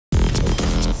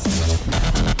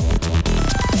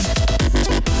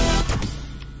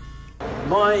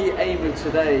My aim of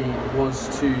today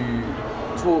was to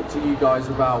talk to you guys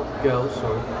about,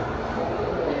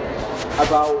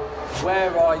 about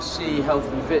where I see health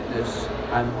and fitness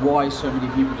and why so many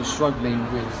people are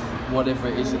struggling with whatever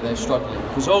it is that they're struggling.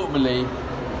 Because ultimately,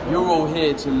 you're all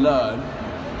here to learn,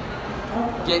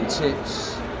 get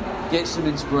tips, get some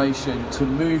inspiration to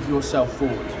move yourself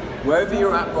forward. Wherever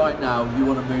you're at right now, you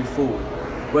want to move forward.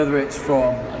 Whether it's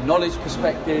from a knowledge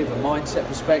perspective, a mindset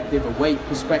perspective, a weight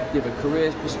perspective, a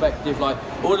careers perspective, like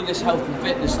all of this health and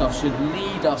fitness stuff should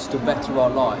lead us to better our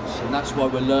lives. And that's why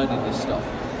we're learning this stuff.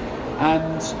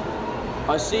 And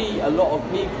I see a lot of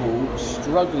people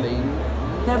struggling,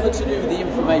 never to do with the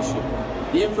information.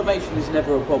 The information is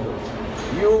never a problem.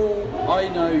 I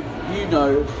know, you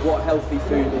know what healthy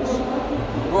food is.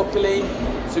 Broccoli,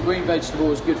 it's a green vegetable,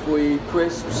 it's good for you.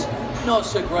 Crisps, not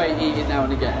so great, eat it now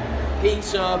and again.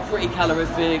 Pizza, pretty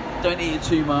calorific, don't eat it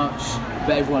too much,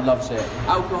 but everyone loves it.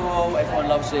 Alcohol, everyone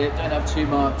loves it, don't have too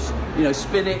much. You know,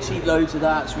 spinach, eat loads of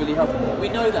that, it's really healthy. We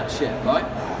know that shit, right?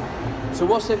 So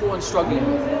what's everyone struggling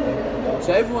with?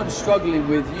 So everyone's struggling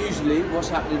with usually what's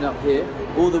happening up here,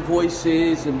 all the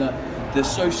voices and the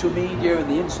social media and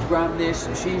the Instagram this,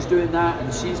 and she's doing that,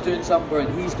 and she's doing something,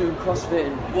 and he's doing CrossFit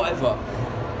and whatever.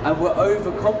 And we're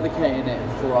overcomplicating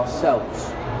it for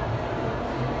ourselves.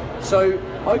 So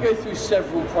I go through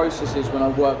several processes when I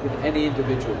work with any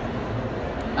individual.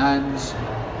 And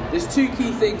there's two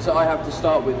key things that I have to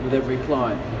start with every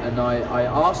client. And I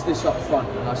ask this up front,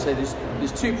 and I say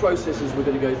there's two processes we're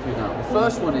going to go through now. The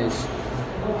first one is,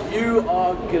 you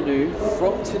are going to,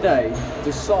 from today,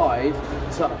 decide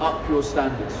to up your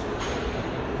standards.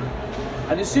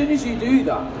 And as soon as you do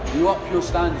that, you up your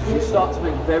standards, you start to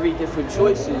make very different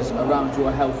choices around your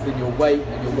health and your weight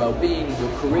and your well-being and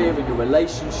your career and your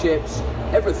relationships,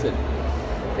 everything.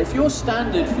 If your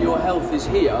standard for your health is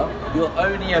here, you'll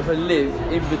only ever live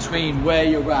in between where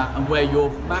you're at and where your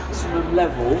maximum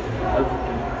level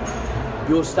of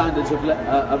your standards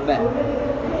are met.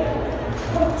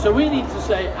 So we need to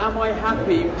say, am I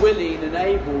happy, willing and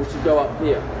able to go up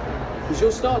here? Because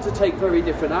you'll start to take very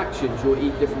different actions. You'll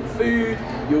eat different food,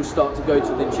 you'll start to go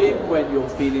to the gym when you're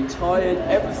feeling tired,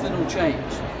 everything will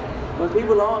change. When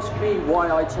people ask me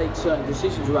why I take certain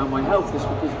decisions around my health, it's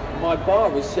because my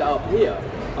bar is set up here.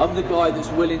 I'm the guy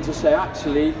that's willing to say,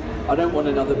 actually, I don't want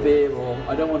another beer, or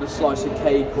I don't want a slice of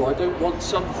cake, or I don't want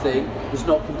something that's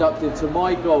not conducive to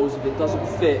my goals if it doesn't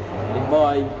fit in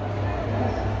my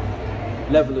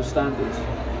level of standards.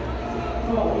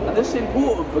 And that's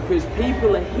important because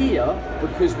people are here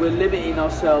because we're limiting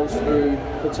ourselves through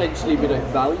potentially we don't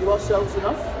value ourselves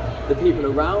enough, the people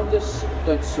around us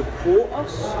don't support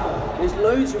us. There's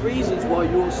loads of reasons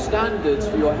why your standards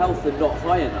for your health are not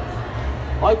high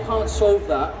enough. I can't solve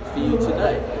that for you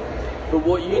today, but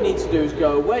what you need to do is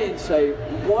go away and say,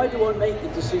 why do I make the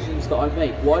decisions that I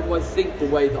make? Why do I think the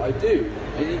way that I do?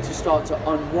 I need to start to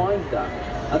unwind that.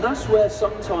 And that's where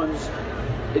sometimes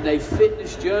in a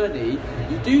fitness journey,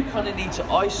 you do kind of need to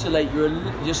isolate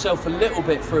yourself a little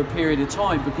bit for a period of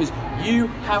time, because you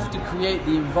have to create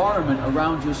the environment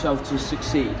around yourself to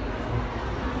succeed.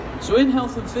 So in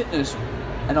health and fitness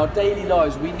and our daily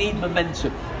lives, we need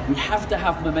momentum. We have to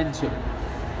have momentum.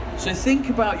 So think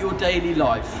about your daily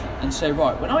life and say,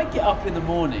 right, when I get up in the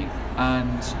morning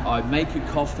and I make a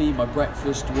coffee, my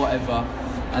breakfast, whatever,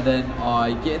 and then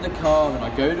I get in the car and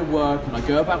I go to work and I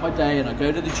go about my day and I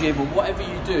go to the gym or whatever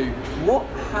you do, what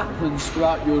happens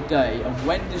throughout your day and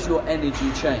when does your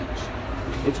energy change?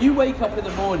 If you wake up in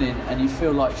the morning and you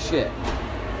feel like shit,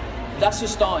 that's a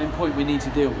starting point we need to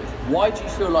deal with. Why do you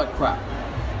feel like crap?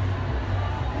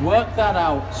 Work that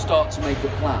out, start to make a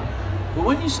plan. But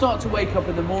when you start to wake up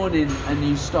in the morning and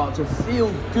you start to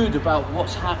feel good about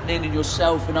what's happening in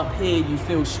yourself and up here you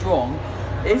feel strong,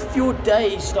 if your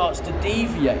day starts to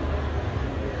deviate,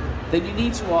 then you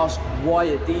need to ask why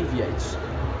it deviates.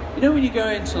 You know when you go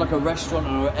into like a restaurant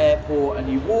or an airport and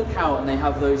you walk out and they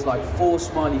have those like 4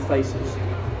 smiley faces,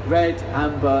 red,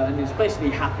 amber, and it's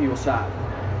basically happy or sad.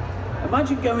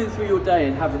 Imagine going through your day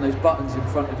and having those buttons in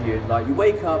front of you, and like you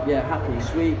wake up, yeah, happy,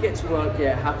 sweet, get to work,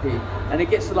 yeah, happy, and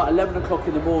it gets to like 11 o'clock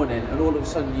in the morning and all of a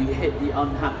sudden you hit the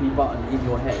unhappy button in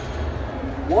your head.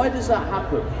 Why does that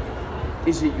happen?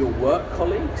 Is it your work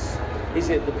colleagues? Is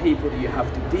it the people that you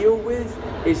have to deal with?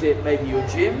 Is it maybe your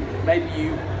gym? Maybe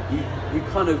you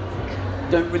kind of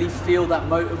don't really feel that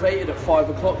motivated at 5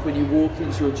 o'clock when you walk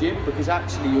into your gym because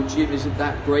actually your gym isn't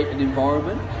that great an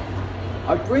environment.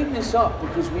 I bring this up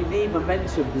because we need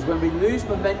momentum, because when we lose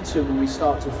momentum and we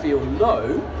start to feel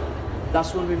low,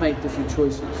 that's when we make different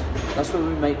choices. That's when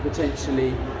we make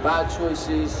potentially bad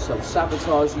choices,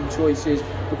 self-sabotaging choices,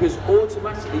 because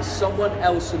automatically someone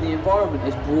else in the environment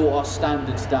has brought our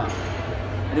standards down.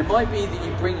 And it might be that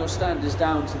you bring your standards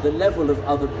down to the level of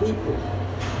other people.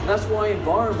 And that's why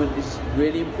environment is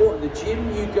really important. The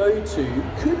gym you go to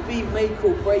could be make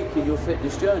or break in your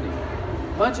fitness journey.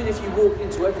 Imagine if you walk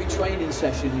into every training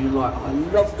session and you're like, I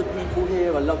love the people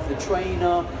here, I love the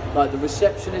trainer, like the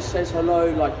receptionist says hello,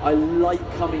 like I like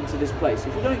coming to this place.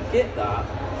 If you don't get that,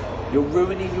 you're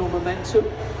ruining your momentum.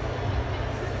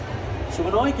 So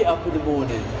when I get up in the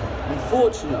morning, I'm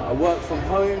fortunate, I work from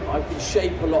home, I can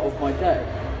shape a lot of my day.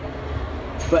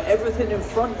 But everything in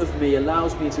front of me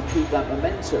allows me to keep that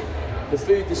momentum. The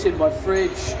food that's in my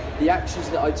fridge, the actions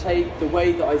that I take, the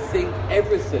way that I think,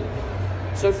 everything.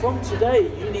 So from today,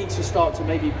 you need to start to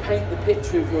maybe paint the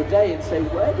picture of your day and say,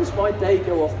 where does my day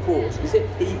go off course? Is it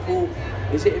people?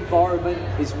 Is it environment?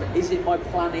 Is it my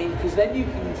planning? Because then you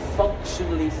can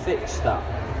functionally fix that.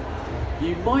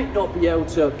 You might not be able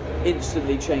to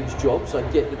instantly change jobs. I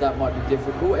get that might be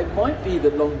difficult. It might be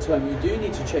that long term you do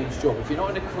need to change job. If you're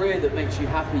not in a career that makes you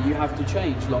happy, you have to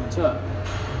change long term.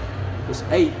 It's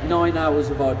 8-9 hours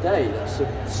of our day. That's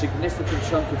a significant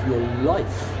chunk of your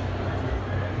life.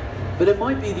 But it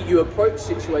might be that you approach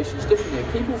situations differently.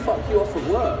 If people fuck you off at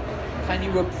work, can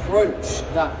you approach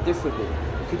that differently?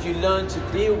 Could you learn to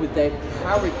deal with their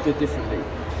character differently?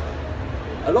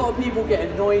 A lot of people get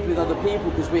annoyed with other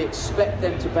people because we expect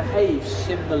them to behave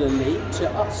similarly to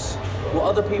us. Well,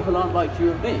 other people aren't like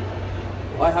you and me.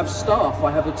 I have staff, I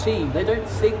have a team. They don't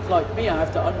think like me. I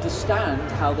have to understand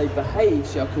how they behave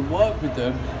so I can work with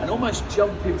them and almost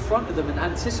jump in front of them and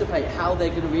anticipate how they're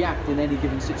going to react in any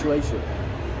given situation.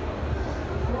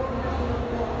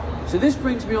 So this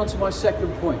brings me on to my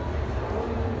second point.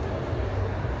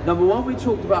 Number one, we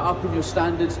talked about upping your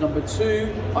standards. Number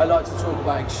two, I like to talk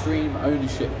about extreme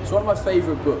ownership. It's one of my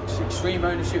favorite books, Extreme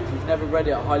Ownership. If you've never read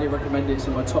it, I highly recommend it. It's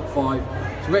in my top 5.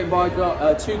 It's written by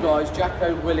two guys,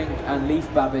 Jacko Willink and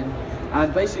Leif Babin.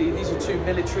 And basically, these are two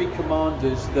military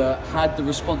commanders that had the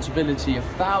responsibility of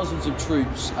thousands of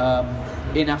troops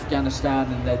in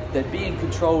Afghanistan, and they'd be in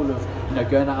control of,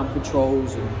 going out on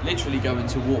patrols and literally going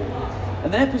to war.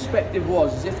 And their perspective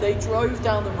was, if they drove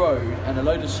down the road and a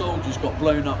load of soldiers got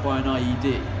blown up by an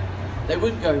IED, they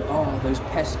wouldn't go, oh, those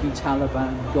pesky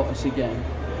Taliban got us again.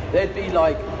 They'd be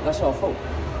like, that's our fault.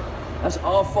 That's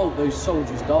our fault those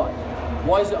soldiers died.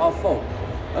 Why is it our fault?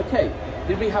 Okay,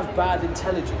 did we have bad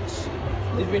intelligence?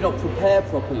 Did we not prepare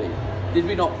properly? Did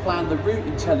we not plan the route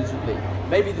intelligently?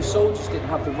 Maybe the soldiers didn't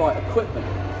have the right equipment.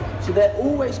 So they're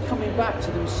always coming back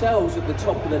to themselves at the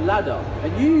top of the ladder.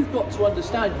 And you've got to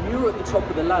understand you're at the top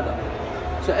of the ladder.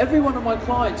 So every one of my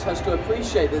clients has to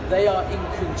appreciate that they are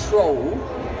in control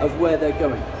of where they're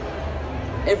going.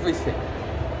 Everything.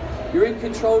 You're in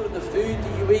control of the food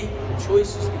that you eat, the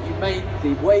choices that you make,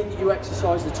 the way that you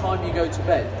exercise, the time you go to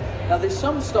bed. Now there's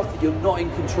some stuff that you're not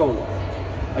in control of.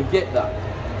 I get that.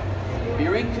 But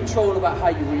you're in control about how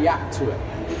you react to it.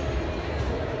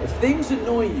 If things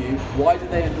annoy you, why do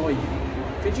they annoy you?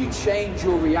 Could you change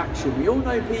your reaction? We all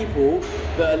know people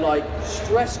that are like,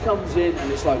 stress comes in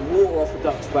and it's like water off a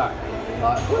duck's back.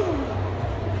 Like,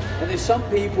 and there's some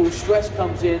people, stress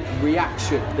comes in,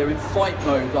 reaction. They're in fight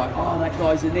mode, like, oh, that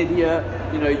guy's an idiot.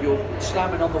 You're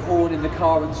slamming on the horn in the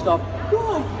car and stuff.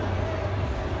 Why?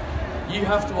 You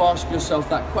have to ask yourself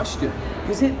that question,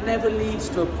 because it never leads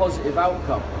to a positive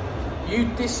outcome. You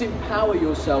disempower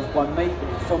yourself from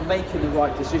making the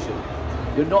right decision.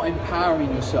 You're not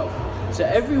empowering yourself. So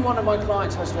every one of my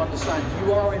clients has to understand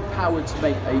you are empowered to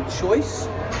make a choice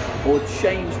or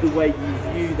change the way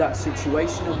you view that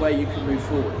situation and where you can move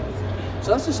forward.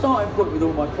 So that's the starting point with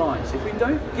all my clients. If we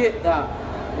don't get that,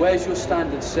 where's your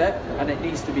standard set, and it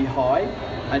needs to be high,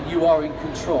 and you are in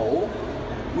control,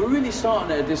 we're really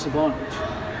starting at a disadvantage.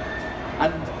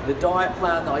 And the diet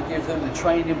plan that I give them, the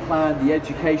training plan, the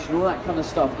education, all that kind of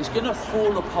stuff, is going to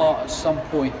fall apart at some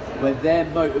point where their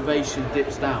motivation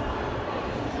dips down.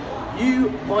 You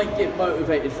might get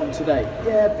motivated from today.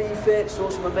 Yeah, Be Fit, saw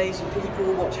some amazing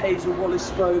people, watch Hazel Wallace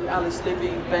spoke, Alice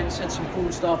Living, Ben said some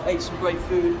cool stuff, ate some great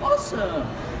food, awesome.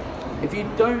 If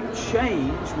you don't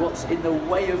change what's in the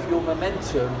way of your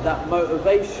momentum, that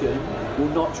motivation will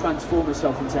not transform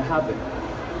itself into habit.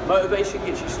 Motivation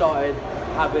gets you started,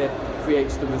 habit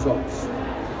creates the results.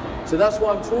 So that's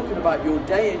why I'm talking about your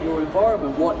day and your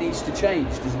environment. What needs to change?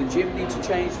 Does the gym need to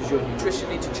change? Does your nutrition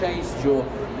need to change? Does your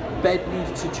bed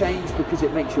need to change because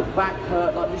it makes your back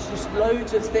hurt? Like, there's just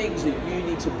loads of things that you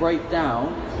need to break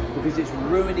down because it's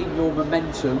ruining your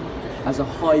momentum as a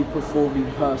high performing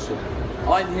person.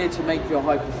 I'm here to make you a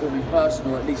high performing person,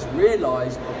 or at least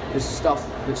realise There's stuff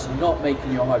that's not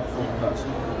making you a high-performing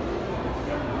person.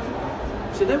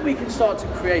 So then we can start to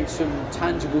create some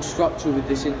tangible structure with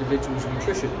this individual's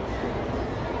nutrition.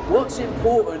 What's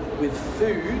important with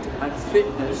food and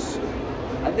fitness,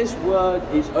 and this word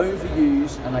is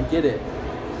overused and I get it,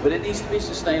 but it needs to be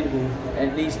sustainable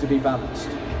and it needs to be balanced.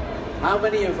 How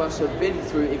many of us have been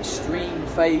through extreme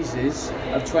phases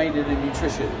of training and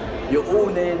nutrition? You're all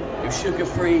in, you're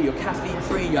sugar-free, you're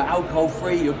caffeine-free, you're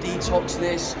alcohol-free, you're detox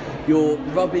this, you're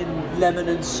rubbing lemon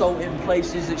and salt in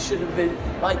places that shouldn't have been.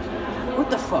 Like, what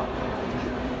the fuck?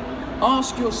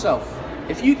 Ask yourself,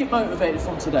 if you get motivated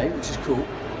from today, which is cool,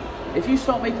 if you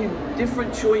start making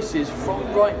different choices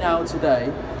from right now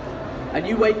today, and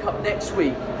you wake up next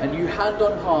week and you hand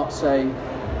on heart say,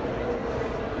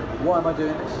 why am I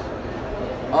doing this?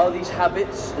 Are these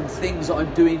habits and things that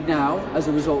I'm doing now as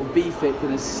a result of Be Fit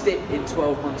going to stick in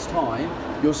 12 months time?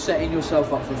 You're setting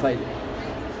yourself up for failure.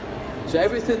 So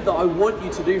everything that I want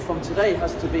you to do from today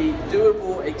has to be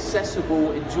doable,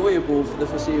 accessible, enjoyable for the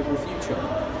foreseeable future.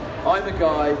 I'm a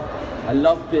guy, I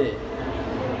love beer.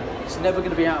 It's never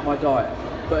going to be out of my diet.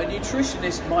 But a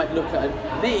nutritionist might look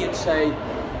at me and say,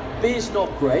 beer's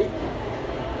not great,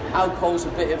 alcohol's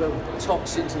a bit of a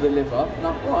toxin to the liver. And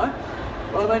I'm right,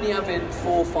 well, I'm only having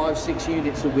 4, 5, 6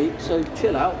 units a week, so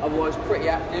chill out, otherwise pretty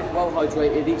active, well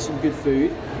hydrated, eat some good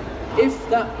food. If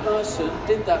that person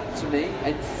did that to me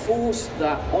and forced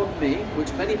that on me,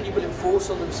 which many people enforce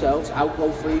on themselves,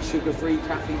 alcohol-free, sugar-free,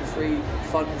 caffeine-free,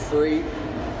 fun-free,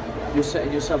 you're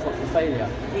setting yourself up for failure.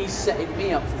 He's setting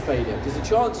me up for failure, because the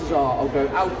chances are I'll go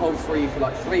alcohol-free for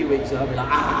like 3 weeks and I'll be like,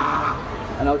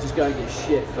 ah, and I'll just go and get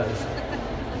shit first.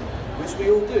 Which we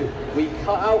all do. We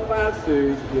cut out bad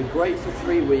food, we're great for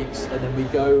 3 weeks, and then we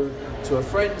go to a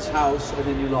friend's house, and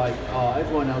then you're like, oh,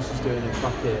 everyone else is doing it,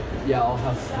 fuck it. Yeah, I'll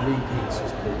have 3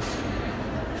 pizzas,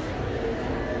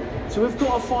 please. So we've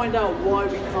got to find out why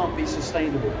we can't be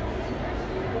sustainable.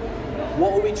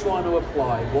 What are we trying to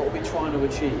apply? What are we trying to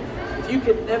achieve? If you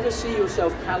can never see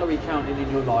yourself calorie counting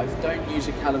in your life, don't use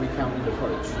a calorie counting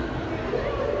approach.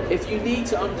 If you need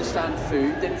to understand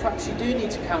food, then perhaps you do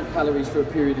need to count calories for a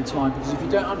period of time, because if you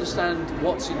don't understand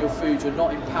what's in your food, you're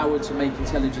not empowered to make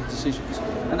intelligent decisions.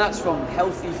 And that's from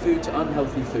healthy food to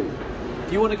unhealthy food.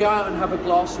 If you want to go out and have a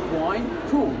glass of wine,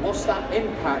 cool. What's that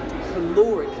impact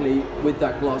calorically with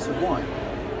that glass of wine?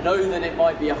 Know that it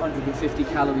might be 150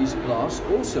 calories a glass.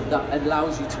 Awesome. That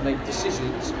allows you to make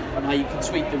decisions on how you can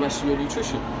tweak the rest of your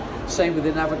nutrition. Same with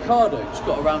an avocado. It's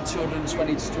got around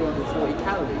 220 to 240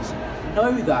 calories.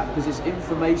 Know that, because it's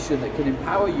information that can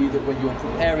empower you, that when you're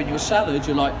preparing your salad,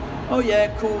 you're like, oh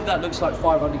yeah, cool, that looks like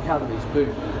 500 calories,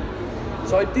 boom.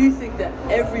 So I do think that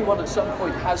everyone at some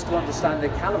point has to understand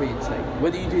their calorie intake.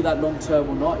 Whether you do that long term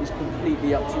or not is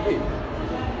completely up to you.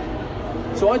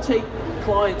 So I take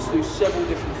clients through several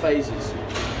different phases.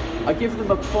 I give them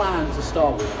a plan to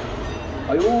start with.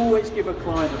 I always give a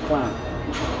client a plan.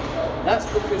 That's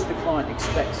because the client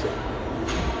expects it.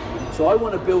 So I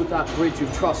want to build that bridge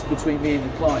of trust between me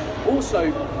and the client. Also,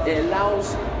 it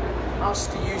allows us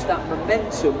to use that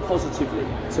momentum positively.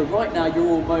 So right now you're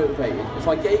all motivated. If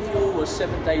I gave you all a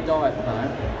 7-day diet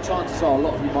plan, chances are a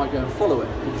lot of you might go and follow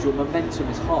it, because your momentum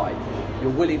is high.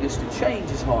 Your willingness to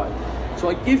change is high. So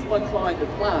I give my client the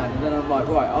plan, and then I'm like,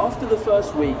 right, after the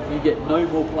first week, you get no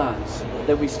more plans.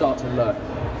 Then we start to learn.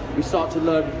 We start to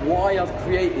learn why I've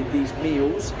created these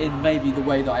meals in maybe the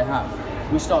way that I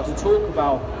have. We start to talk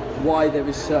about why there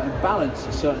is certain balance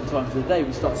at certain times of the day.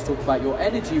 We start to talk about your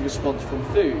energy response from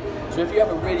food. So if you have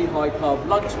a really high carb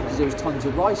lunch because there's tons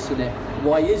of rice in it,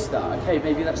 why is that? Okay,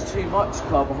 maybe that's too much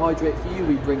carbohydrate for you.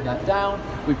 We bring that down,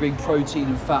 we bring protein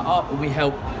and fat up, and we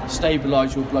help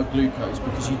stabilize your blood glucose,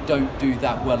 because you don't do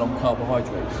that well on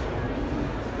carbohydrates.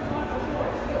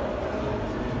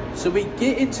 So we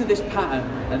get into this pattern,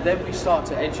 and then we start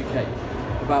to educate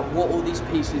about what all these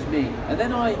pieces mean. And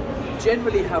then I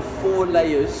generally have 4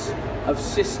 layers of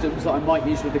systems that I might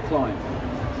use with the client.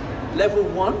 Level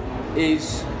 1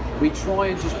 is we try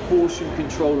and just portion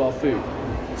control our food.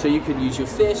 So you can use your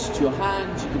fist, your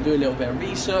hands, you can do a little bit of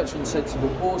research on sensible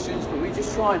portions, but we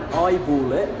just try and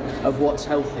eyeball it of what's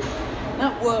healthy. And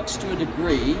that works to a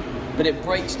degree, but it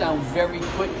breaks down very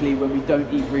quickly when we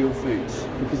don't eat real foods,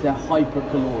 because they're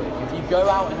hypercaloric. If you go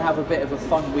out and have a bit of a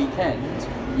fun weekend,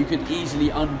 you could easily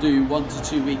undo 1 to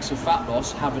 2 weeks of fat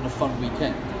loss having a fun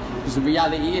weekend. Because the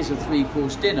reality is a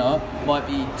 3-course dinner might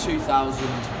be 2,000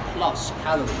 plus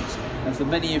calories. And for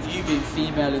many of you, being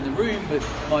female in the room, but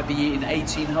might be eating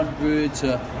 1,800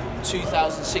 to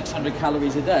 2,600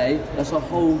 calories a day, that's a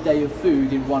whole day of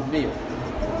food in one meal.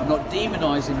 I'm not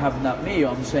demonizing having that meal,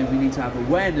 I'm saying we need to have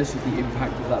awareness of the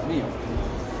impact of that meal.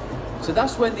 So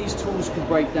that's when these tools can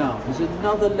break down. There's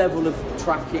another level of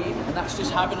tracking, and that's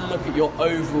just having a look at your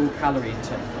overall calorie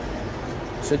intake.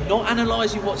 So not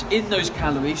analysing what's in those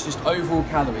calories, just overall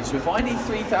calories. So if I need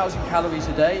 3,000 calories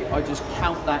a day, I just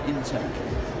count that intake.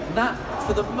 And that,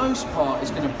 for the most part,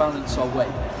 is going to balance our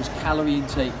weight, because calorie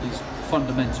intake is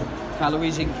fundamental.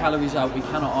 Calories in, calories out, we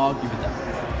cannot argue with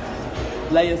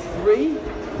that. Layer 3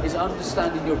 is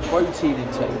understanding your protein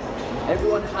intake.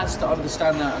 Everyone has to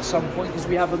understand that at some point, because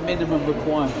we have a minimum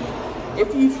requirement.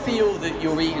 If you feel that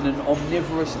you're eating an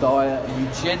omnivorous diet and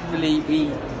you generally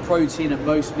eat protein at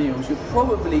most meals, you're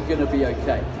probably going to be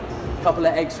okay. A couple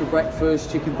of eggs for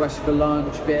breakfast, chicken breast for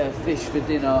lunch, bit of fish for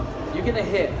dinner, you're going to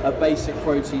hit a basic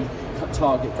protein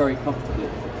target very comfortably.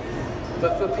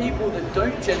 But for people that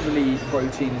don't generally eat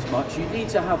protein as much, you need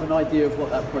to have an idea of what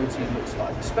that protein looks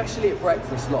like, especially at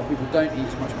breakfast. A lot of people don't eat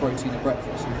as much protein at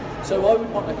breakfast. So I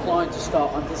would want a client to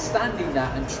start understanding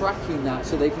that and tracking that,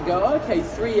 so they can go, okay,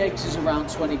 3 eggs is around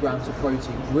 20 grams of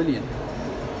protein, brilliant.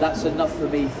 That's enough for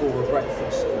me for a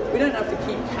breakfast. We don't have to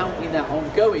keep counting that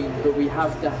ongoing, but we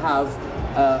have to have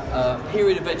a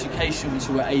period of education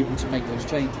so we're able to make those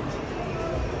changes.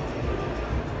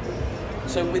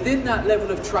 So within that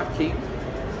level of tracking,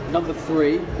 number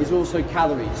 3 is also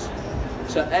calories.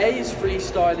 So A is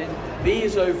freestyling, B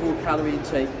is overall calorie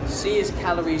intake, C is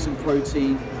calories and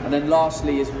protein, and then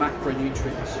lastly is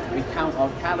macronutrients. We count our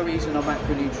calories and our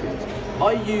macronutrients.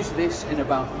 I use this in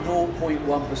about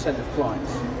 0.1% of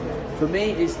clients. For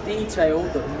me, it's detail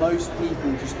that most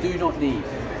people just do not need,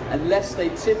 unless they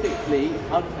typically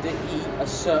undereat a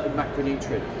certain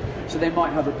macronutrient. So they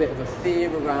might have a bit of a fear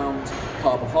around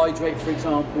carbohydrate, for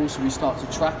example, so we start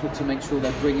to track it to make sure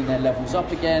they're bringing their levels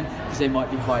up again, because they might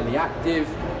be highly active,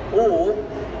 or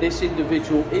this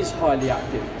individual is highly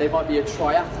active. They might be a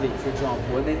triathlete, for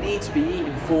example, and they need to be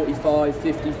eating 45,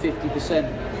 50,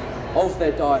 50% of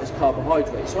their diet as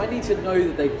carbohydrate. So I need to know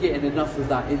that they're getting enough of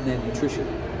that in their nutrition.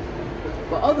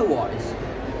 But otherwise,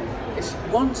 it's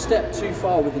one step too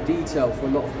far with the detail for a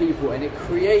lot of people, and it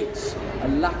creates a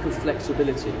lack of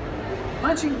flexibility.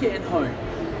 Imagine getting home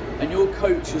and your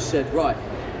coach has said, right,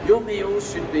 your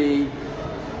meals should be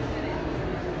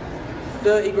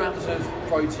 30 grams of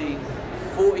protein,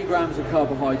 40 grams of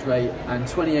carbohydrate, and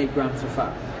 28 grams of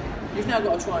fat. You've now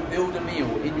got to try and build a meal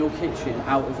in your kitchen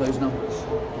out of those numbers.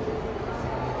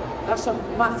 That's a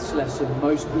maths lesson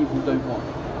most people don't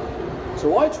want.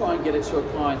 So I try and get it so a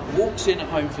client walks in at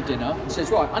home for dinner and says,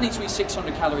 right, I need to eat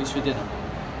 600 calories for dinner.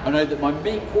 I know that my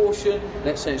meat portion,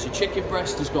 let's say it's a chicken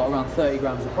breast, has got around 30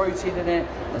 grams of protein in it,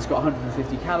 it's got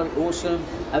 150 calories, awesome.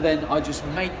 And then I just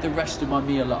make the rest of my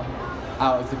meal up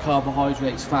out of the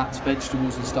carbohydrates, fats,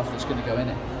 vegetables and stuff that's going to go in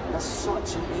it. That's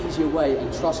such an easier way,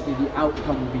 and trust me, the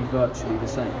outcome will be virtually the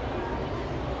same.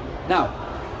 Now,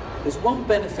 there's one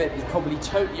benefit that's probably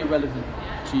totally irrelevant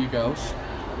to you girls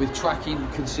with tracking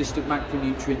consistent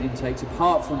macronutrient intakes,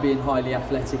 apart from being highly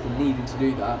athletic and needing to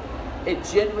do that. It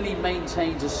generally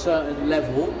maintains a certain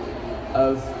level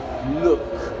of look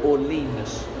or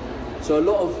leanness. So a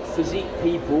lot of physique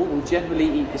people will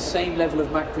generally eat the same level of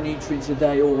macronutrients a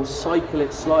day, or cycle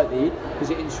it slightly,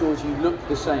 because it ensures you look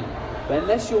the same. But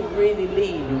unless you're really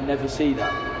lean, you'll never see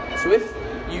that. So if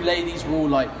you ladies were all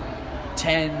like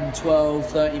 10, 12,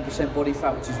 13% body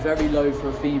fat, which is very low for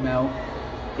a female,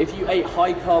 if you ate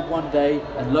high carb one day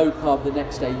and low carb the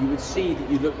next day, you would see that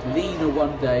you looked leaner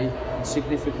one day and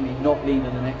significantly not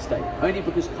leaner the next day, only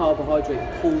because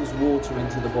carbohydrate pulls water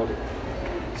into the body.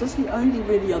 So that's the only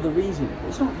really other reason.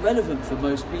 It's not relevant for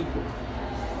most people.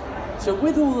 So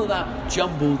with all of that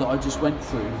jumble that I just went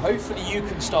through, hopefully you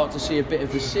can start to see a bit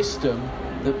of a system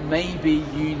that maybe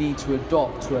you need to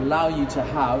adopt to allow you to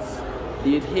have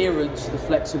the adherence, the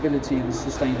flexibility and the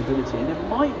sustainability. And it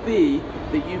might be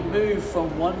that you move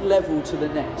from one level to the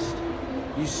next.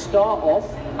 You start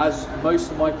off, as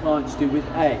most of my clients do, with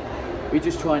A. We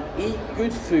just try and eat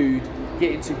good food,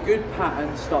 get into good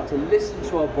patterns, start to listen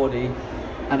to our body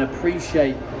and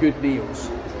appreciate good meals.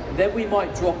 Then we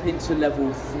might drop into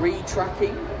level 3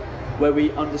 tracking, where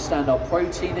we understand our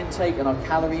protein intake and our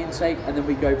calorie intake, and then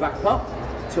we go back up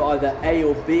to either A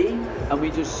or B, and we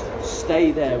just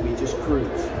stay there, we just cruise.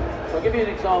 So I'll give you an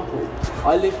example.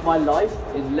 I live my life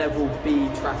in level B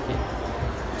tracking.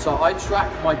 So I track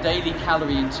my daily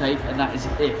calorie intake, and that is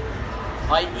it.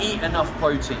 I eat enough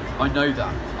protein, I know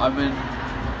that.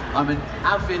 I'm an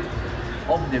avid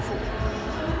omnivore.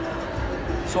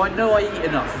 So I know I eat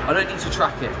enough, I don't need to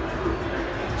track it.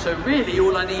 So really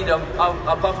all I need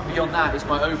above and beyond that is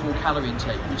my overall calorie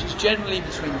intake, which is generally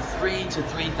between 3 to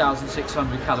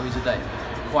 3,600 calories a day,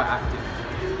 quite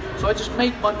active. So I just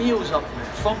make my meals up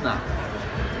from that.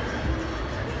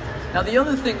 Now the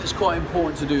other thing that's quite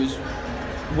important to do is,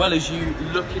 well as you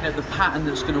looking at the pattern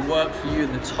that's going to work for you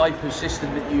and the type of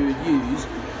system that you would use,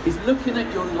 is looking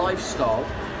at your lifestyle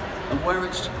and where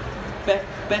it's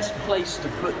best placed to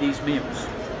put these meals.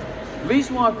 The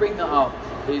reason why I bring that up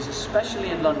is, especially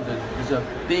in London, there's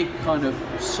a big kind of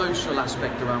social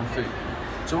aspect around food.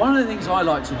 So one of the things I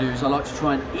like to do is I like to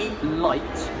try and eat light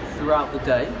throughout the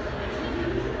day,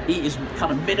 eat as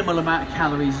kind of minimal amount of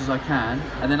calories as I can,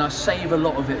 and then I save a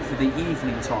lot of it for the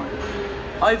evening time.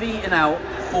 I've eaten out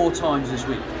 4 times this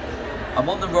week. I'm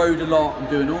on the road a lot, I'm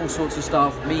doing all sorts of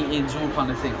stuff, meetings, all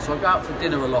kind of things. So I go out for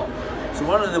dinner a lot. So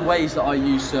one of the ways that I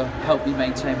use to help me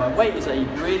maintain my weight is I eat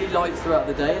really light throughout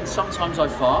the day, and sometimes I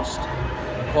fast.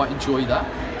 I quite enjoy that.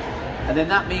 And then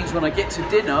that means when I get to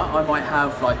dinner, I might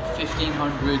have like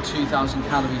 1,500, 2,000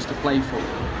 calories to play for.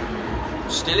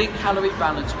 Still in calorie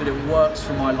balance, but it works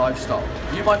for my lifestyle.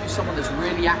 You might be someone that's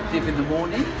really active in the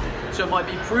morning, so it might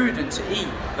be prudent to eat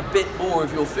a bit more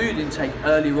of your food intake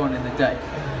earlier on in the day.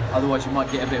 Otherwise you might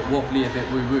get a bit wobbly, a bit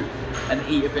woo-woo, and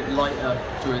eat a bit lighter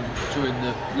during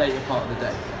the later part of the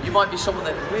day. You might be someone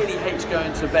that really hates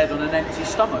going to bed on an empty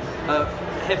stomach,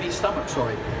 heavy stomach,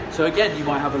 sorry. So again, you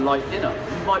might have a light dinner.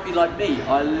 You might be like me.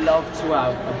 I love to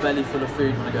have a belly full of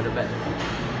food when I go to bed.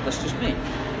 That's just me.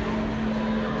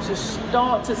 So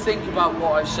start to think about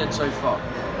what I've said so far.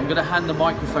 I'm going to hand the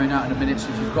microphone out in a minute, so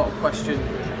if you've got a question,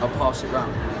 I'll pass it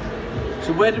round.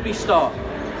 So where did we start?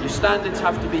 Your standards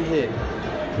have to be here.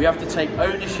 We have to take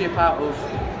ownership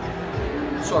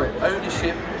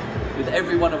with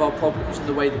every one of our problems and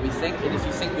the way that we think. And if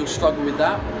you think you'll struggle with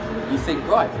that, you think,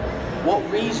 right, what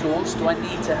resource do I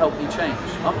need to help me change?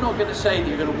 I'm not going to say that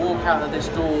you're going to walk out of this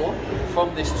door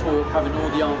from this talk having all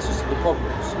the answers to the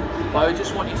problems, but I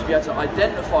just want you to be able to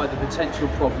identify the potential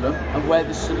problem and where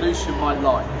the solution might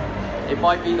lie. It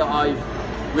might be that I've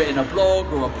written a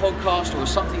blog or a podcast or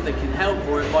something that can help,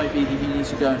 or it might be that you need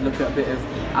to go and look at a bit of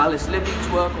Alice Living's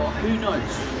work, or who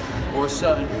knows, or a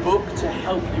certain book to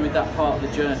help you with that part of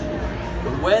the journey.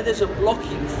 But where there's a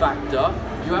blocking factor,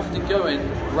 you have to go and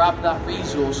grab that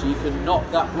resource so you can knock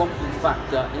that blocking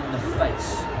factor in the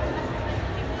face.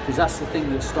 Because that's the thing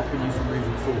that's stopping you from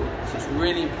moving forward. So it's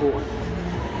really important.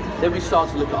 Then we start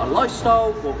to look at our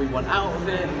lifestyle, what we want out of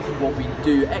it, what we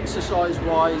do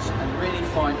exercise-wise, and really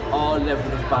find our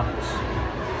level of balance.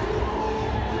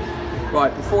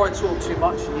 Right, before I talk too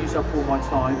much and use up all my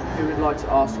time, who would like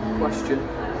to ask a question?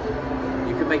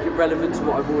 You can make it relevant to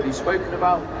what I've already spoken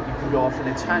about. You can go off in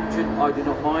a tangent, I do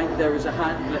not mind. There is a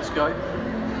hand, let's go.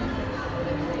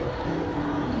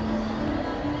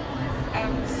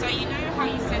 So you know how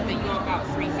you said that you're about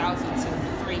 3,000 to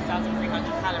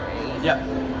 3,300 calories? Yeah.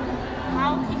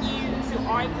 How can you, so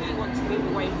I really want to move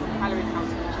away from calorie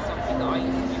counting, which is something that I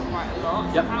used to do quite a lot.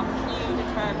 So yep. How can you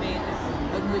determine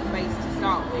a good base to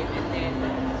start with, and then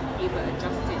either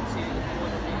adjust it to if you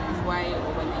want to lose weight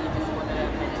or whether you just want to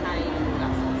maintain and all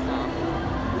that sort of stuff?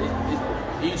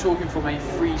 Are you talking from a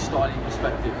freestyling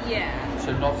perspective? Yeah.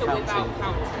 So not counting? Without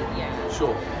counting, yeah.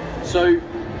 Sure. So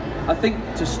I think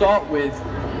to start with,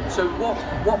 so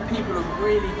what people are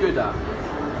really good at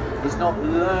is not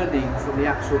learning from the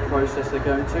actual process they're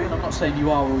going to, and I'm not saying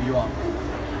you are or you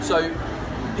aren't. So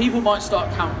people might start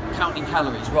counting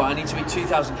calories. Right, I need to eat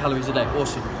 2,000 calories a day,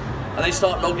 awesome. And they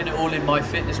start logging it all in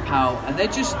MyFitnessPal, and they're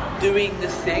just doing the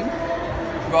thing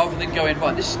rather than going,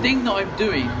 right, this thing that I'm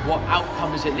doing, what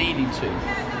outcome is it leading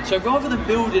to? So rather than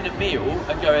building a meal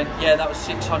and going, yeah, that was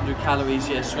 600 calories,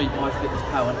 yeah, sweet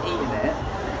MyFitnessPal, and eating it,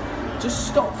 just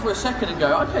stop for a second and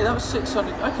go, okay, that was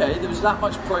 600, okay, there was that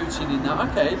much protein in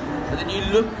that, okay. And then you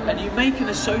look and you make an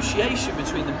association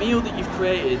between the meal that you've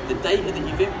created, the data that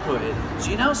you've inputted.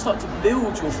 So you now start to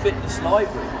build your fitness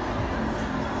library.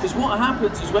 Because what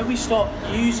happens is when we start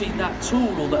using that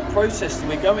tool or that process that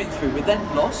we're going through, we're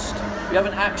then lost. We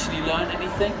haven't actually learned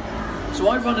anything. So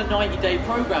I run a 90-day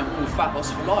program called Fat Loss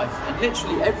for Life, and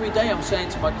literally every day I'm saying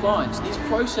to my clients, these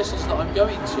processes that I'm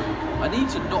going to, I need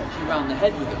to knock you around the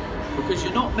head with them, because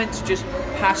you're not meant to just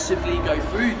passively go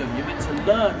through them, you're meant to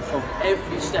learn from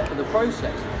every step of the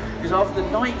process. Because after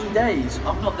 90 days,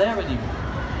 I'm not there anymore.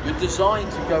 You're designed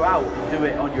to go out and do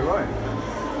it on your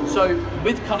own. So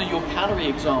with kind of your calorie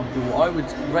example, I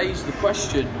would raise the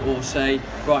question or say,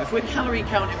 right, if we're calorie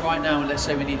counting right now and let's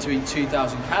say we need to eat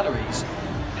 2,000 calories,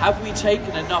 have we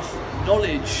taken enough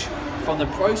knowledge from the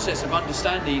process of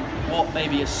understanding what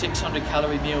maybe a 600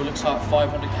 calorie meal looks like,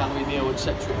 500 calorie meal,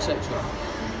 etc., etc.?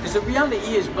 Because the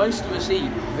reality is most of us eat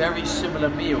very similar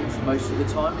meals most of the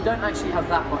time. We don't actually have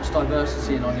that much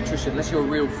diversity in our nutrition unless you're a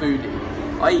real foodie.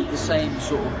 I eat the same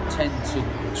sort of 10 to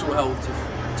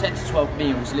 12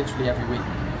 meals literally every week,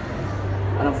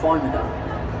 and I'm fine with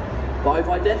that. But I've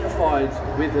identified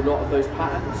with a lot of those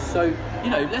patterns. So, you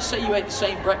know, let's say you ate the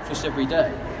same breakfast every day,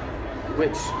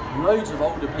 which loads of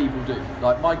older people do.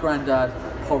 Like my granddad,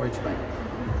 porridge, mate.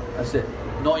 That's it.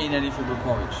 Not eating anything but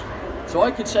porridge. So I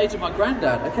could say to my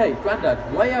granddad, okay,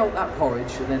 granddad, weigh out that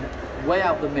porridge and then weigh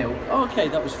out the milk. Oh, okay,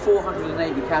 that was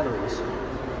 480 calories.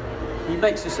 He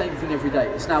makes the same thing every day.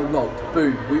 It's now logged.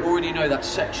 Boom. We already know that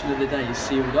section of the day is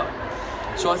sealed up.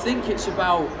 So I think it's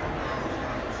about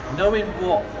knowing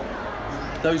what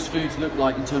those foods look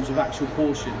like in terms of actual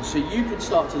portions. So you can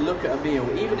start to look at a meal,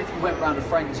 even if you went round a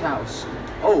friend's house,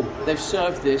 oh, they've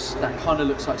served this, that kind of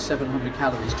looks like 700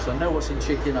 calories because I know what's in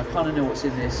chicken, I kind of know what's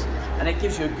in this, and it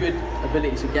gives you a good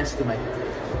ability to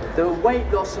guesstimate. The weight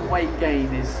loss and weight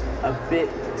gain is a bit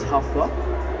tougher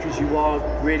because you are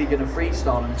really going to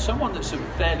freestyle, and someone that's a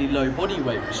fairly low body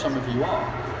weight, which some of you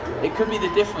are, it could be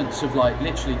the difference of like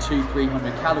literally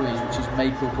 200-300 calories, which is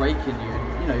make or break in you.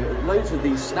 You know, loads of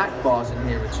these snack bars in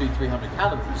here are 200-300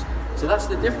 calories. So that's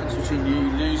the difference between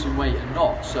you losing weight and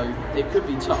not. So it could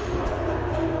be tough.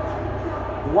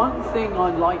 One thing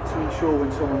I like to ensure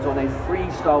when someone's on a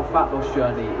freestyle fat loss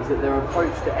journey is that their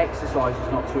approach to exercise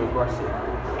is not too aggressive.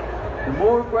 The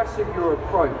more aggressive your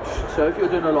approach, so if you're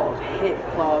doing a lot of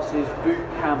HIIT classes, boot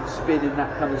camp, spinning,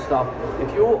 that kind of stuff,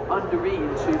 if you're under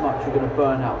eating too much, you're going to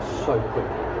burn out so quick.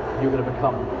 You're going to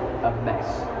become a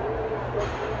mess.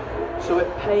 So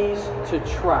it pays to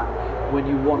track when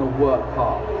you want to work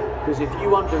hard, because if you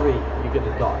undereat, you're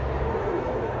going to die.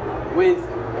 With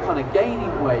kind of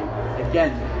gaining weight,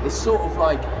 again, it's sort of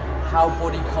like how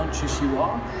body conscious you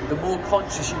are. The more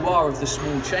conscious you are of the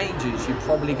small changes, you're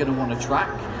probably going to want to track.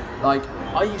 Like,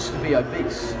 I used to be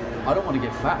obese. I don't want to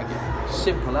get fat again.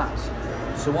 Simple as.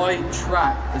 So I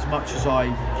track as much as I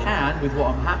can with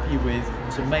what I'm happy with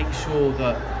to make sure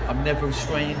that I'm never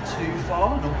straying too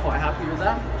far, and I'm quite happy with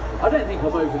that. I don't think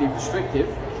I'm overly restrictive.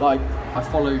 Like, I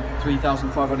follow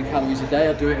 3,500 calories a day.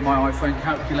 I do it in my iPhone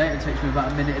calculator. It takes me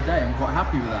about a minute a day. I'm quite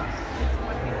happy with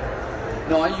that.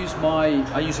 No, I use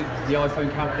the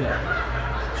iPhone calculator.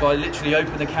 So I literally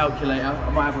open the calculator. I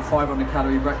might have a 500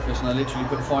 calorie breakfast and I literally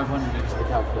put 500 into the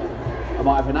calculator. I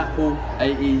might have an apple,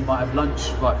 80, might have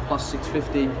lunch, like plus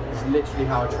 650. It's literally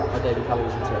how I track my daily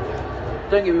calories intake.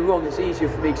 Don't get me wrong, it's easier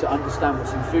for me to understand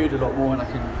what's in food a lot more and I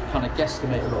can kind of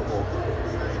guesstimate a lot more.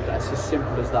 That's as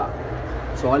simple as that.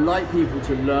 So I like people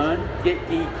to learn, get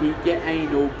geeky, get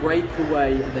anal, break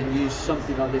away, and then use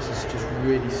something like this. It's just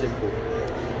really simple.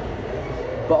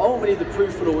 But ultimately the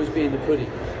proof will always be in the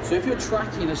pudding. So if you're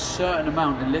tracking a certain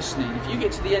amount and listening, if you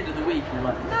get to the end of the week and you're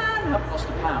like, nah, I haven't lost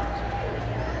a pound,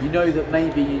 you know that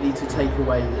maybe you need to take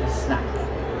away a snack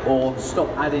or stop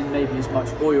adding maybe as much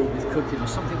oil with cooking or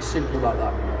something simple like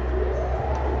that.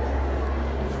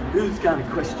 Who's got a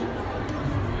question?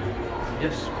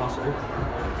 Yes, pass it over.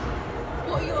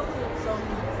 What are your thoughts on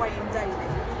weighing daily?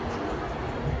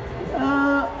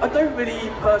 I don't really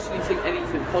personally think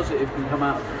anything positive can come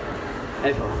out of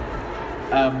it, ever.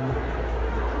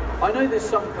 I know there's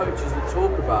some coaches that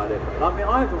talk about it. I mean,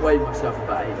 I haven't weighed myself in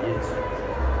about 8 years.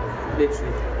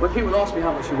 Literally. When people ask me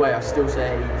how much you weigh, I still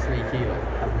say 83 kilo.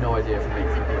 I have no idea if I'm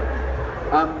 83 kilo.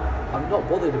 I'm not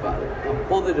bothered about it. I'm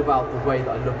bothered about the way that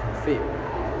I look and feel.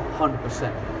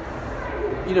 100%.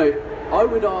 You know, I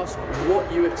would ask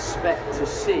what you expect to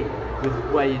see with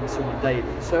weighing someone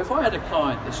daily. So if I had a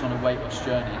client that's on a weight loss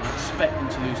journey and I expect them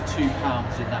to lose 2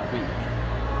 pounds in that week,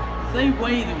 if they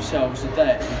weigh themselves a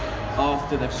day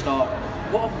after they've started,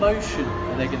 what emotion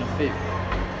are they going to feel?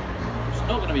 It's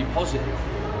not going to be positive.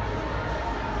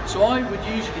 So I would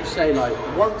usually say like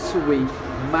once a week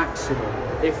maximum,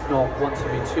 if not once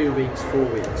every 2 weeks, 4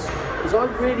 weeks. Because I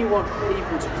really want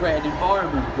people to create an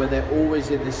environment where they're always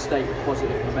in this state of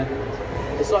positive momentum.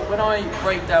 It's like when I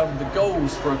break down the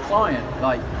goals for a client,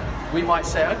 like we might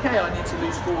say, okay, I need to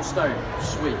lose 4 stone.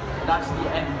 Sweet, that's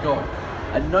the end goal.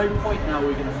 At no point now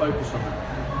we're going to focus on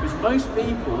that. Because most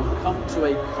people come to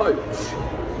a coach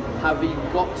having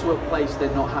got to a place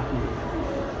they're not happy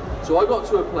with. So I got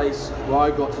to a place where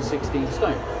I got to 16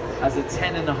 stone as a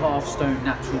 10.5 stone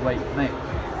natural weight male.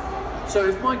 So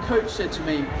if my coach said to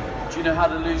me, do you know how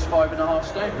to lose 5.5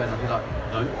 stone, Ben? I'd be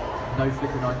like, no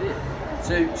flipping idea.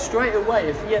 So straight away,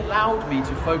 if he allowed me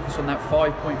to focus on that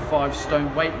 5.5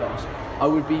 stone weight loss, I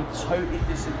would be totally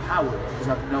disempowered because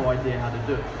I have no idea how to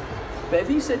do it. But if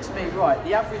he said to me, right,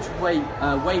 the average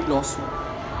weight loss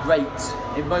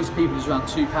rate in most people is around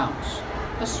 2 pounds.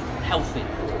 That's healthy.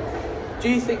 Do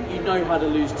you think you know how to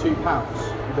lose 2 pounds?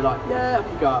 You'd be like, yeah, I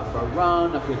could go out for a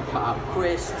run, I could cut out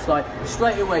crisps. Like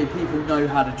straight away, people know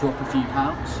how to drop a few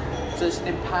pounds. So it's an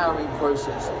empowering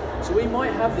process. So we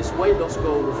might have this weight loss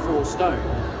goal of 4 stone,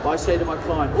 but I say to my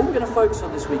client, all we're going to focus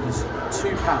on this week is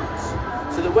 2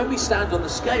 pounds. So that when we stand on the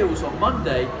scales on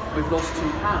Monday, we've lost 2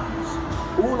 pounds.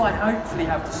 All I hopefully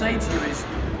have to say to you is,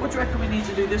 what do you reckon we need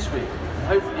to do this week? And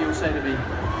hopefully you'll say to me,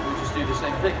 we'll just do the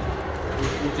same thing.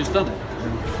 We've just done it.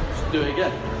 We'll just do it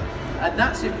again. And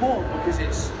that's important because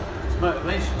it's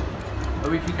motivation.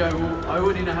 And we can go, well, I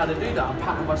already know how to do that. I'm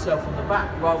patting myself on the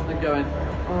back rather than going,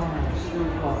 oh, I still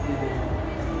can't do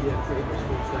the pretty much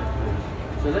 4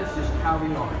 stones. So let's just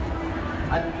carry on.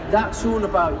 And that's all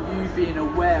about you being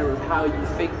aware of how you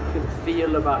think and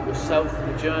feel about yourself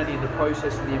and the journey and the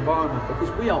process and the environment,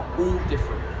 because we are all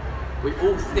different. We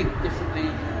all think differently.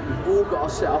 We've all got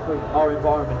to set up our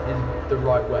environment in the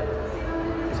right way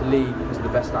to lead to the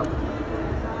best outcome.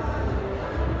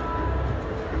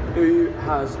 Who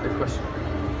has a question?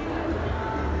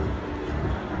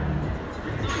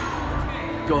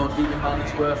 Go on, get your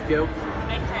money's worth, Gil.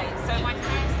 Okay, so my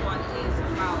first one is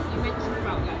about, you mentioned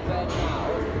about like burning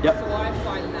out. Yep. So I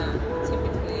find that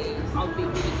typically I'll be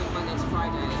really good Monday to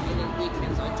Friday, and then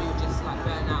weekends I do just like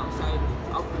burn out. So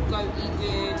I'll go eat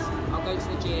good, I'll go to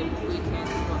the gym,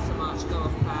 weekends not so much, go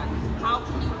off plan. How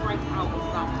can you break out of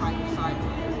that kind of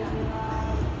cycle?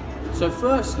 So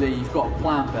firstly, you've got to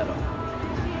plan better.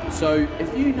 So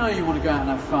if you know you want to go out and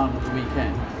have fun at the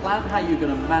weekend, plan how you're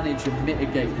going to manage and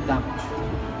mitigate the damage.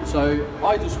 So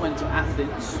I just went to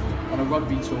Athens on a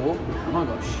rugby tour and I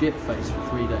got shit-faced for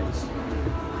 3 days.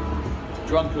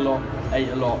 Drunk a lot, ate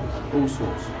a lot, all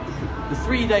sorts. The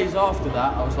 3 days after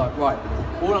that, I was like, right,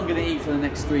 all I'm going to eat for the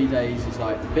next 3 days is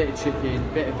like a bit of chicken,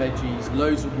 bit of veggies,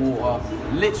 loads of water,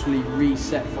 literally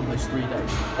reset from those 3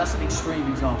 days. That's an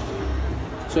extreme example.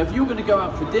 So if you're going to go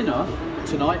out for dinner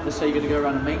tonight, let's say you're going to go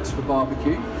around to mates for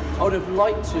barbecue, I would have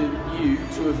liked you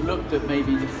to have looked at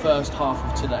maybe the first half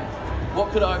of today.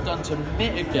 What could I have done to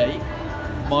mitigate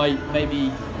my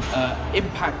maybe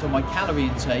impact on my calorie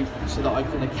intake so that I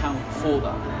can account for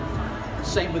that?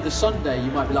 Same with the Sunday,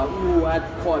 you might be like, oh, I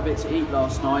had quite a bit to eat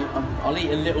last night, I'll eat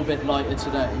a little bit lighter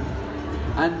today.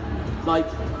 And like,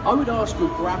 I would ask your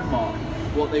grandma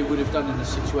what they would have done in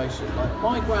this situation. Like,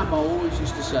 my grandma always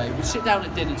used to say, we'd sit down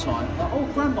at dinner time, like, oh,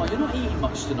 grandma, you're not eating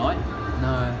much tonight. No,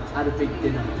 I had a big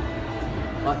dinner.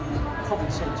 Like,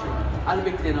 common sense, right? I had a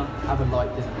big dinner, have a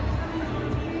light dinner.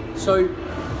 So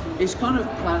it's kind of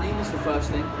planning is the first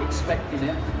thing, expecting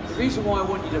it. The reason why I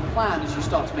want you to plan is you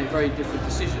start to make very different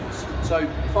decisions. So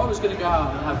if I was going to go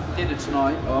out and have dinner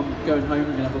tonight, or I'm going home, I'm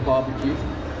going to have a barbecue,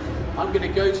 I'm going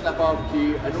to go to that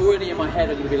barbecue and already in my head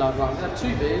I'm going to be like, right, I'm going to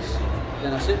have 2 beers,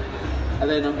 then that's it. And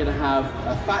then I'm going to have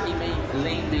a fatty meat, a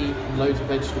lean meat, and loads of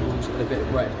vegetables and a bit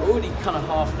of bread. I already kind of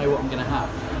half know what I'm going to have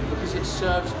because it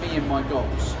serves me and my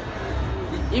goals.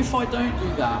 If I don't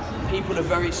do that, people are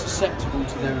very susceptible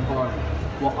to their environment,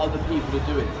 what other people are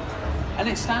doing. And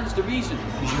it stands to reason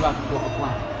because you haven't got a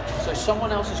plan. So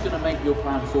someone else is going to make your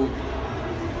plan for you.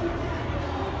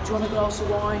 Do you want a glass of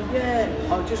wine? Yeah,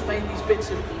 I just made these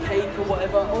bits of cake or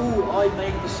whatever. Oh, I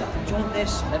made this, do you want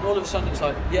this? And all of a sudden it's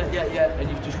like, yeah, and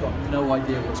you've just got no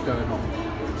idea what's going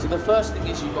on. So the first thing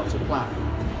is you've got to plan.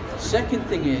 Second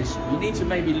thing is, you need to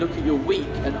maybe look at your week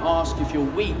and ask if your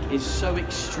week is so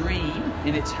extreme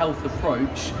in its health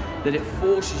approach that it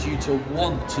forces you to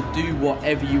want to do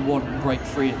whatever you want and break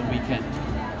free at the weekend.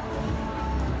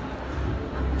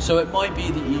 So it might be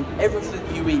that everything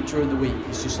that you eat during the week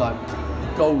is just like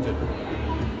golden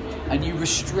and you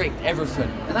restrict everything.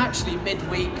 And actually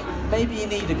midweek, maybe you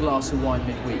need a glass of wine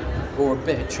midweek or a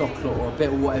bit of chocolate or a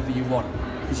bit of whatever you want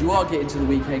because you are getting to the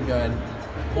weekend going,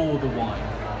 all the wine.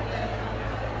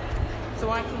 So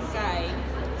I can say,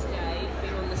 today,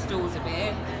 been on the stools a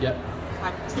bit. Yep.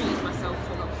 I've treated myself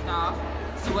to a lot of stuff.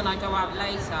 So when I go out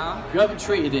later... You haven't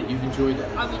treated it, you've enjoyed it.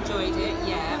 I've enjoyed it,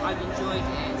 yeah, I've enjoyed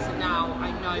it. So now I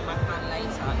know my plan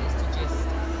later is to just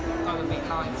go a bit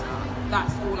lighter.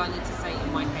 That's all I need to say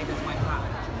in my head as my plan,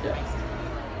 basically.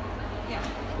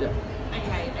 Yeah.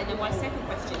 Okay, and then my second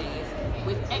question is,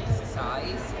 with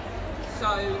exercise,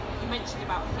 so you mentioned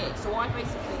about HIIT, so I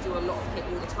basically do a lot of HIIT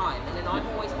all the time, and then I'm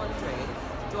always wondering,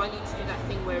 do I need to do that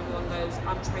thing where everyone goes,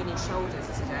 I'm training shoulders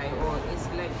today, or it's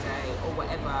leg day, or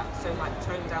whatever, so like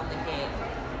tone down the HIIT,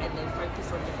 and then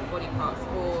focus on different body parts,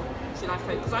 or should I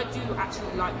focus, because I do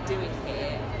actually like doing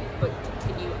HIIT, but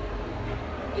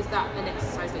is that an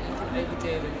exercise that you can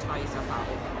overdo and tire yourself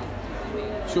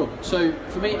out? Sure, so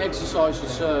for me exercise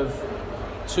should serve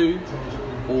 2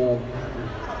 or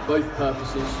both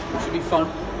purposes. It should be fun,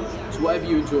 so whatever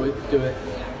you enjoy, do it.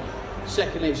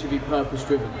 Secondly, it should be purpose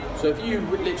driven. So if you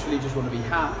literally just want to be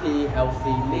happy,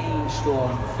 healthy, lean,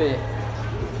 strong, fit,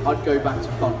 I'd go back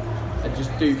to fun and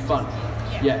just do fun.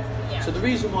 Yeah. So the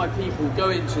reason why people go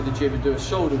into the gym and do a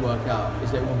shoulder workout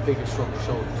is they want bigger, stronger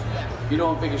shoulders. Yeah. If you don't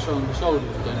want bigger, stronger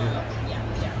shoulders, don't do that.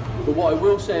 Yeah. But what I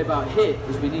will say about HIIT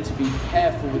is we need to be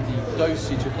careful with the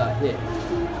dosage of that HIIT.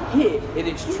 HIIT in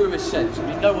its truest sense, I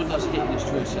mean, no one does HIIT in its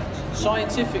truest sense.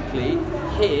 Scientifically,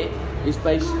 HIIT is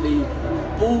basically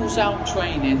balls out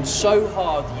training so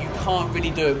hard that you can't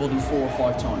really do it more than 4 or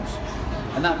 5 times.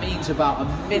 And that means about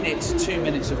 1 minute to 2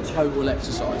 minutes of total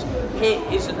exercise.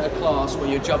 HIIT isn't a class where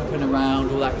you're jumping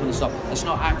around, all that kind of stuff. That's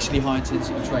not actually high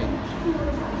intensity training.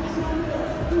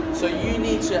 So you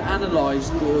need to analyse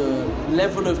the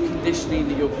level of conditioning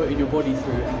that you're putting your body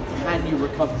through and can you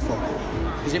recover from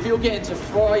it. Because if you're getting to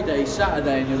Friday,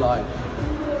 Saturday and you're like,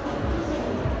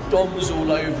 DOMs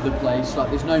all over the place, like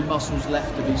there's no muscles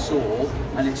left to be sore,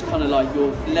 and it's kind of like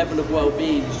your level of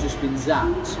well-being has just been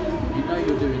zapped, you know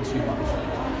you're doing too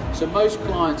much. So most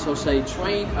clients, I'll say,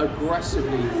 train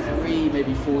aggressively 3,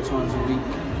 maybe 4 times a week,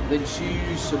 then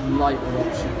choose some lighter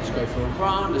options. Go for a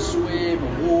run, a swim,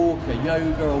 a walk, a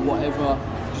yoga or whatever,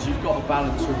 because you've got to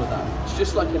balance all of that. It's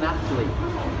just like an athlete.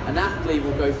 An athlete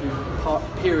will go through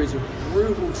periods of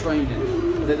brutal training,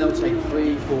 and then they'll take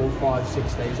 3, 4, 5,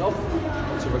 6 days off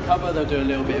to recover. They'll do a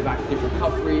little bit of active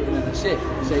recovery, and then that's it.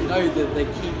 Because they know that they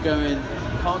keep going,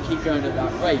 you can't keep going at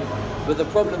that rate. But the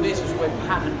problem is we're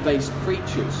pattern-based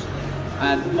creatures.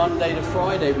 And Monday to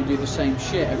Friday we do the same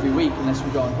shit every week unless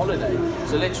we go on holiday.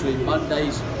 So literally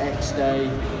Monday's X day,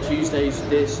 Tuesday's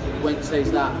this,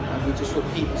 Wednesday's that, and we just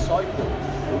repeat the cycle.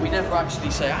 But we never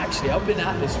actually say, actually I've been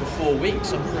at this for 4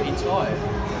 weeks, I'm pretty tired.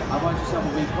 I might just have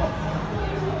a week off.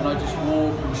 And I just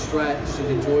walk and stretch and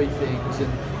enjoy things.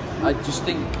 And I just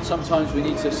think sometimes we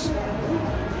need to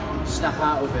snap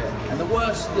out of it. And the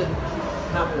worst that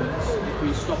happens if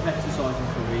we stop exercising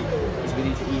for a week is we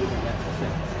need to eat again. That's the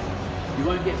thing. You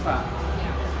won't get fat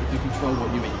if you control what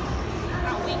you eat.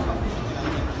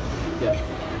 Yeah.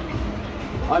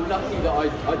 I'm lucky that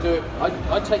I do it.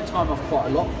 I take time off quite a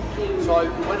lot. So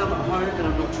when I'm at home and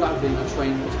I'm not travelling, I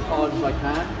train as hard as I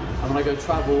can. And when I go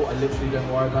travel, I literally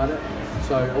don't worry about it.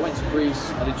 So I went to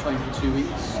Greece, I did train for 2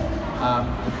 weeks.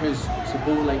 Because it's a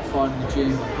ball ache fight in the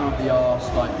gym, I can't be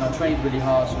arsed. Like, I trained really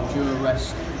hard, so I do a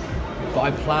rest. But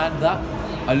I planned that.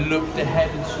 I looked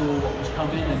ahead and saw what was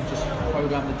coming and just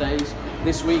programmed the days.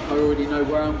 This week I already know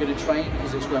where I'm going to train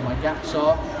because it's where my gaps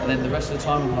are, and then the rest of the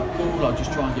time I'm like, cool, I'll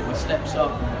just try and get my steps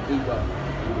up and eat well.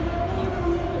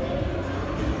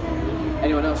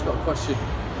 Anyone else got a question?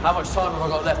 How much time have I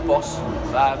got left, boss?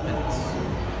 5 minutes.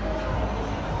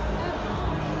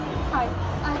 Hi,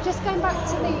 just going back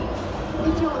to the,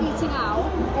 if you're eating out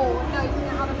or no, you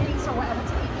have a pizza or whatever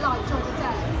to eat light during the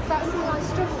day, that's something I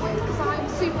struggle with because I'm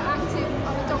super active,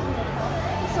 I'm a dog walker,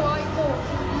 so I walk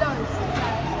loads a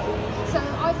day. So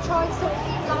I've tried to sort of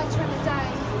eat lighter in the day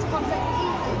to compensate the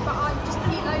evening, but I just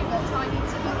keel over because I need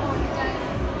to eat more in the day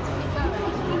to keep going.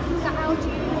 So how do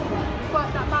you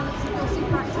work that balance if you're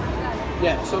super active in the day?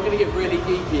 Yeah, so I'm going to get really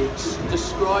geeky.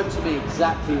 Describe to me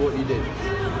exactly what you did.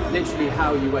 Literally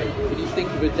how you ate. Can you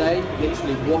think of a day,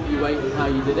 literally what you ate and how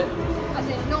you did it? As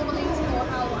in normal eating or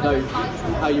how I No, went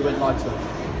lighter? how you went lighter.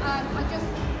 I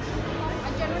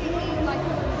generally eat like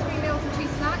 3 meals and 2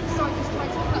 snacks, so I just try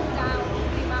to cut down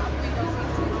the amount of food I was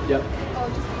eating. Yep. Or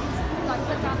just like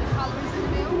cut down the calories in the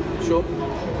meal. Sure.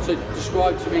 So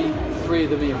describe to me 3 of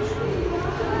the meals. So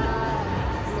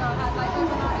I had like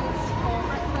overnights for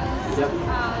breakfast. Yep.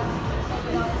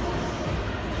 Maybe like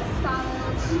a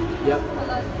salad. Yep. For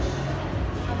lunch.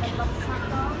 And then like a snack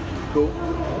bar. Cool.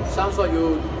 Sounds like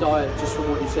your diet, just from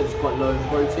what you said, is quite low in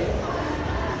protein.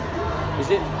 Is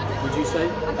it? Would you say?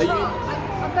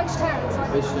 I'm vegetarian, so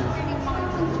I'm really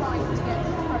mindful trying to get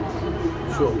protein.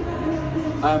 Sure.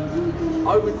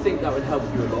 I would think that would help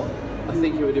you a lot. I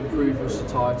think it would improve your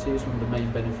satiety. It's one of the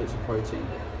main benefits of protein.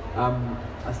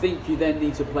 I think you then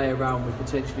need to play around with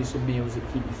potentially some meals that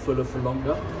keep you fuller for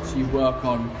longer. So you work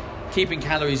on keeping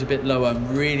calories a bit lower and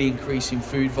really increasing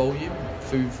food volume,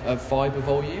 fibre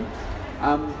volume.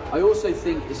 I also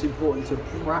think it's important to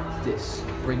practice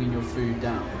bringing your food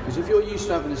down, because if you're used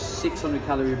to having a 600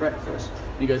 calorie breakfast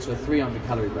and you go to a 300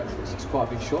 calorie breakfast, it's quite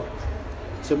a big shock.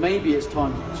 So maybe it's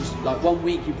time to just like 1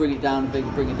 week you bring it down a bit,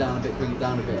 bring it down a bit, bring it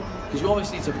down a bit, because you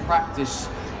almost need to practice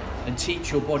and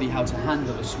teach your body how to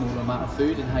handle a small amount of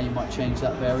food and how you might change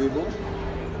that variable.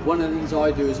 One of the things I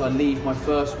do is I leave my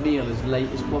first meal as late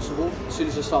as possible. As soon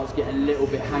as I start to get a little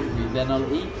bit hangry, then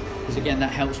I'll eat, because again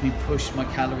that helps me push my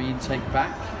calorie intake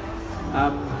back.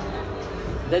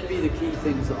 That'd be the key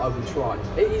things that I would try.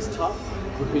 It is tough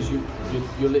because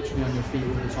you're literally on your feet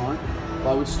all the time,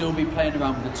 but I would still be playing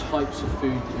around with the types of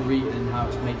food that you're eating and how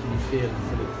it's making you feel and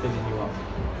filling you up.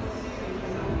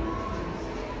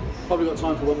 Probably got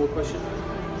time for one more question.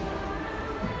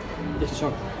 Yes,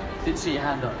 sorry. Didn't see your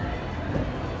hand up.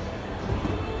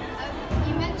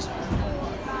 You mentioned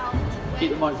before about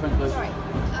Keep the microphone close. Sorry.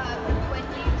 When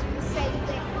you do the same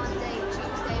thing Monday,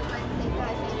 Tuesday, Wednesday,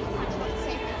 Thursday, you kind of got the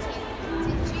same routine.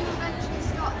 Did you eventually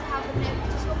start to have a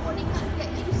negative? Does your body kind of get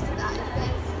used to that if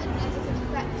there's a negative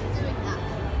effect of doing that?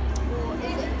 Or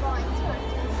is it fine to kind of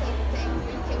do the same thing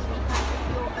for occasional practice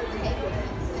if you're okay with it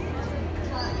and it doesn't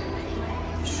hurt you in any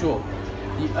way? Sure.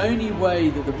 The only way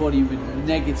that the body would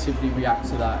negatively react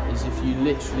to that is if you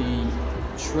literally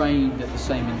trained at the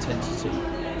same intensity.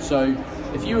 So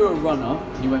if you were a runner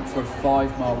and you went for a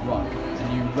 5-mile run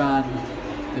and you ran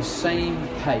the same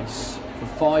pace for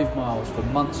 5 miles for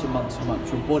months and months and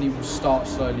months, your body will start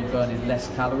slowly burning less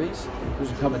calories because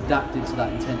you become adapted to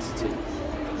that intensity.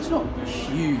 It's not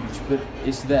huge, but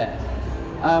it's there.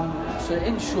 So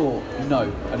in short,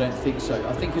 no, I don't think so.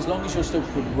 I think as long as you're still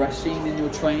progressing in your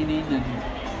training, then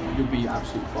you'll be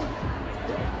absolutely fine.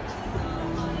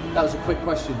 That was a quick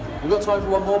question. We've got time for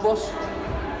one more, boss?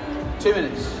 2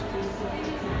 minutes.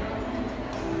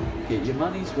 Get your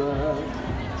money's worth.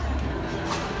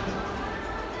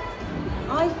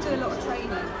 I do a lot of training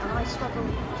and I struggle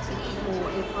to eat more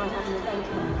if I have an event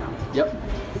coming up. Yep.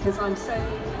 Because I'm so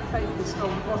focused on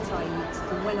what I eat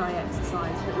and when I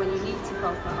exercise that when you need to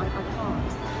bulk up, I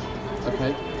can't.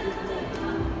 Okay.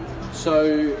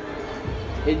 So,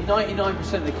 in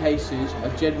 99% of the cases, I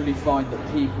generally find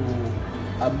that people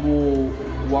are more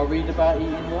worried about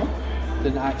eating more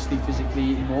than actually physically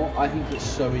eating more. I think it's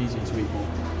so easy to eat more.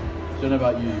 Don't know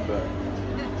about you, but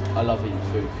I love eating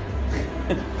food.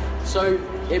 So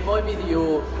it might be that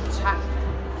your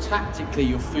tactically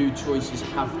your food choices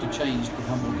have to change to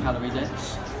become more calorie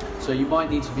dense. So you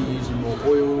might need to be using more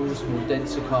oils, more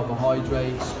denser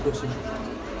carbohydrates, put some...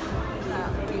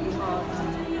 Really hard.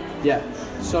 Yeah.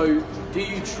 So do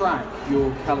you track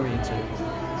your calorie intake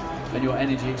and your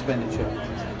energy expenditure?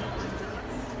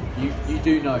 You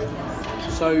do know.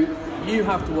 So you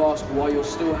have to ask why you're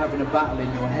still having a battle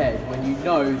in your head when you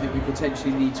know that you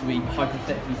potentially need to eat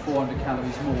hypothetically 400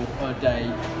 calories more per day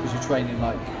because you're training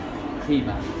like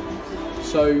He-Man.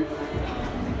 So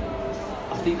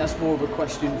I think that's more of a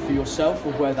question for yourself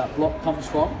of where that block comes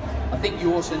from. I think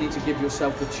you also need to give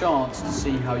yourself the chance to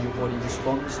see how your body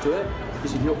responds to it,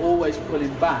 because if you're always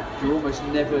pulling back, you're almost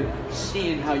never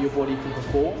seeing how your body can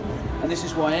perform. And this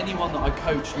is why anyone that I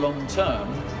coach long term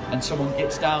and someone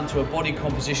gets down to a body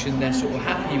composition they're sort of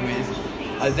happy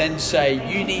with, I then say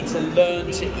you need to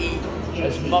learn to eat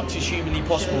as much as humanly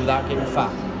possible without getting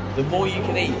fat. The more you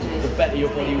can eat, the better your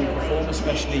body will perform,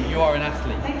 especially you are an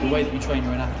athlete. The way that you train,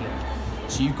 you're an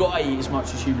athlete. So you've got to eat as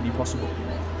much as humanly possible.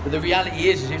 But the reality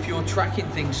is if you're tracking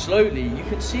things slowly, you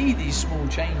can see these small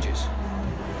changes.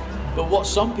 But what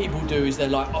some people do is they're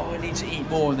like, oh, I need to eat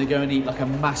more, and they go and eat like a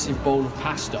massive bowl of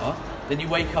pasta. Then you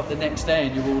wake up the next day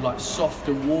and you're all like soft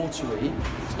and watery.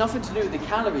 It's nothing to do with the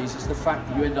calories, it's the fact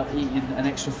that you end up eating an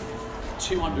extra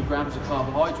 200 grams of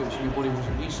carbohydrates and your body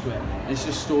wasn't used to it. And it's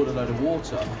just stored a load of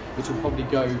water, which will probably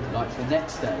go like the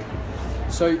next day.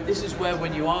 So this is where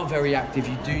when you are very active,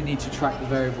 you do need to track the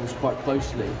variables quite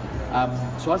closely.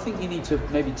 So I think you need to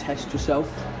maybe test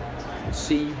yourself,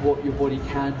 see what your body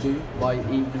can do by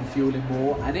eating and fueling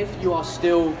more. And if you are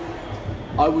still,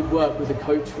 I would work with a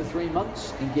coach for 3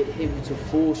 months and get him to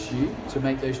force you to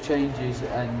make those changes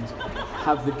and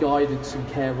have the guidance and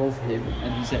care of him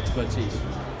and his expertise.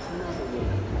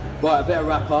 Right, I better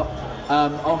wrap up.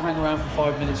 I'll hang around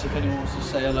for 5 minutes if anyone wants to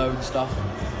say hello and stuff.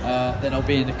 Then I'll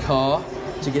be in the car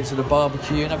to get to the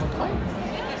barbecue and have a pint.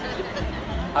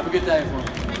 Have a good day, everyone.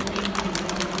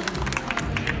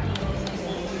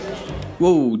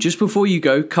 Whoa, just before you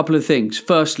go, couple of things.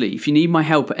 Firstly, if you need my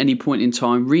help at any point in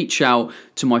time, reach out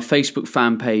to my Facebook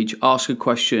fan page, ask a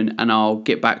question, and I'll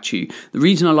get back to you. The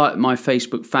reason I like my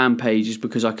Facebook fan page is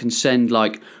because I can send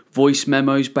like voice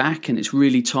memos back, and it's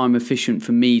really time efficient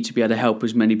for me to be able to help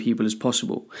as many people as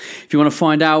possible. If you want to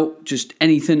find out just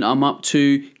anything I'm up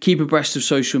to, keep abreast of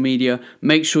social media,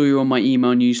 make sure you're on my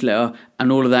email newsletter,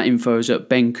 and all of that info is at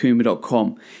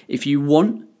benkuma.com. If you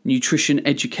want nutrition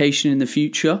education in the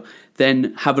future,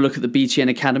 then have a look at the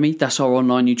BTNacademy. That's our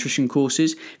online nutrition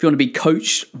courses. If you want to be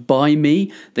coached by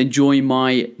me, then join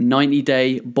my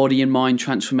 90-day body and mind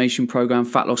transformation program,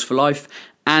 Fat Loss for Life.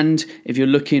 And if you're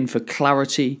looking for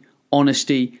clarity,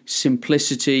 honesty,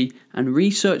 simplicity, and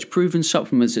research-proven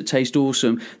supplements that taste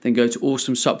awesome, then go to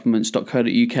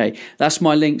awesomesupplements.co.uk. That's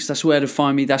my links. That's where to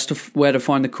find me. That's where to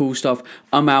find the cool stuff.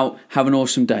 I'm out. Have an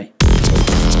awesome day.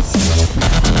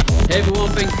 Hey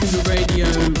everyone, Ben Kuma Radio.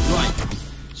 Right.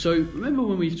 So remember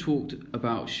when we've talked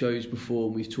about shows before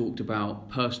and we've talked about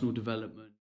personal development?